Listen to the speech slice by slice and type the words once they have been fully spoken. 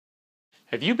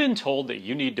Have you been told that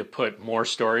you need to put more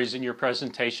stories in your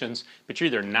presentations, but you're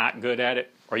either not good at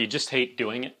it or you just hate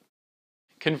doing it?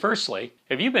 Conversely,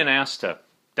 have you been asked to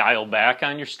dial back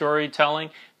on your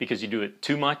storytelling because you do it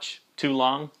too much, too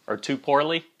long, or too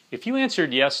poorly? If you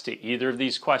answered yes to either of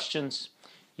these questions,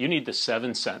 you need the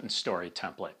 7-sentence story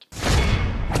template.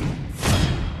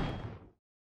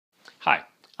 Hi,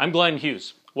 I'm Glenn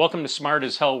Hughes. Welcome to Smart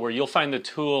as Hell, where you'll find the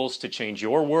tools to change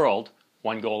your world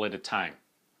one goal at a time.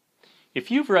 If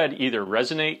you've read either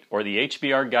Resonate or the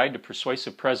HBR Guide to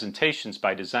Persuasive Presentations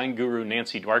by design guru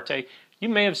Nancy Duarte, you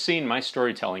may have seen my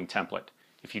storytelling template.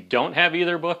 If you don't have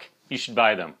either book, you should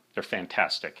buy them. They're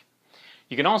fantastic.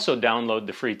 You can also download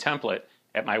the free template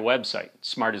at my website,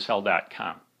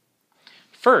 smartashell.com.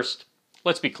 First,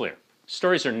 let's be clear.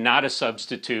 Stories are not a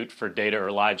substitute for data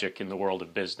or logic in the world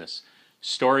of business.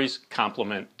 Stories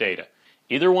complement data.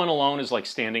 Either one alone is like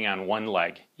standing on one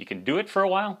leg. You can do it for a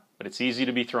while, but it's easy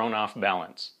to be thrown off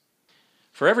balance.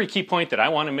 For every key point that I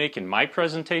want to make in my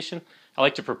presentation, I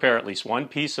like to prepare at least one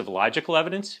piece of logical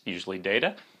evidence, usually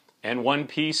data, and one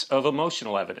piece of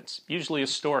emotional evidence, usually a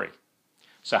story.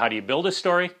 So how do you build a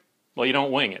story? Well, you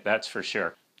don't wing it, that's for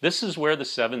sure. This is where the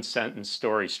 7-sentence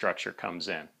story structure comes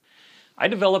in. I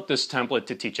developed this template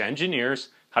to teach engineers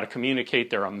how to communicate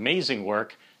their amazing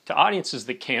work to audiences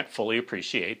that can't fully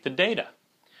appreciate the data.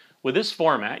 With this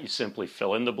format, you simply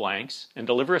fill in the blanks and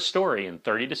deliver a story in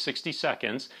 30 to 60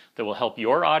 seconds that will help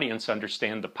your audience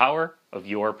understand the power of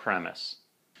your premise.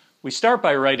 We start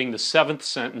by writing the 7th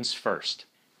sentence first.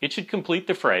 It should complete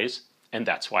the phrase, "and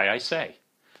that's why I say."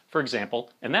 For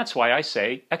example, "and that's why I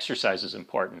say exercise is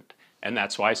important," "and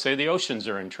that's why I say the oceans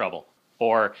are in trouble,"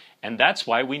 or "and that's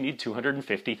why we need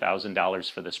 $250,000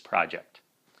 for this project."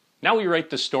 Now we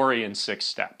write the story in 6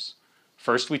 steps.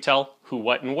 First we tell who,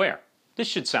 what, and where. This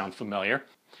should sound familiar.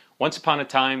 Once upon a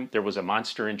time, there was a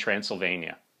monster in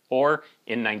Transylvania. Or,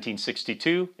 in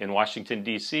 1962, in Washington,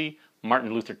 D.C.,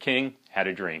 Martin Luther King had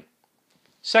a dream.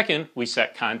 Second, we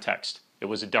set context. It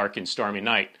was a dark and stormy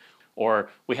night. Or,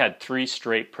 we had 3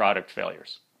 straight product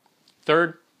failures.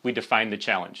 Third, we defined the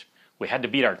challenge. We had to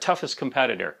beat our toughest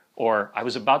competitor. Or, I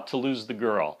was about to lose the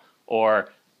girl.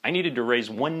 Or, I needed to raise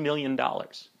 $1 million.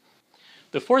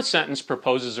 The 4th sentence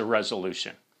proposes a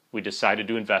resolution. We decided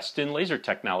to invest in laser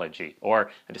technology, or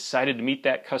I decided to meet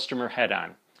that customer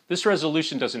head-on. This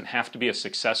resolution doesn't have to be a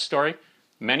success story.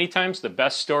 Many times the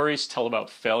best stories tell about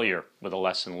failure with a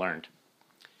lesson learned.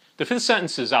 The 5th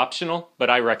sentence is optional, but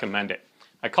I recommend it.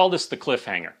 I call this the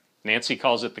cliffhanger. Nancy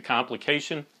calls it the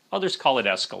complication, others call it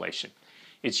escalation.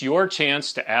 It's your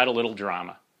chance to add a little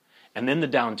drama. And then the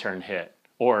downturn hit,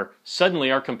 or suddenly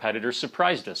our competitors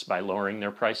surprised us by lowering their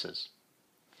prices.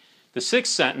 The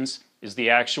 6th sentence is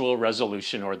the actual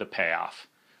resolution or the payoff.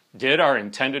 Did our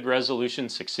intended resolution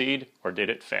succeed or did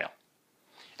it fail?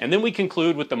 And then we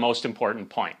conclude with the most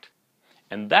important point.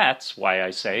 And that's why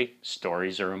I say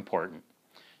stories are important.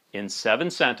 In 7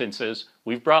 sentences,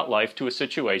 we've brought life to a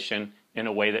situation in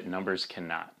a way that numbers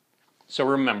cannot. So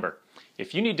remember,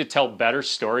 if you need to tell better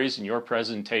stories in your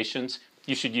presentations,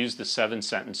 you should use the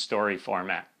 7-sentence story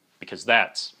format, because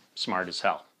that's smart as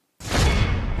hell.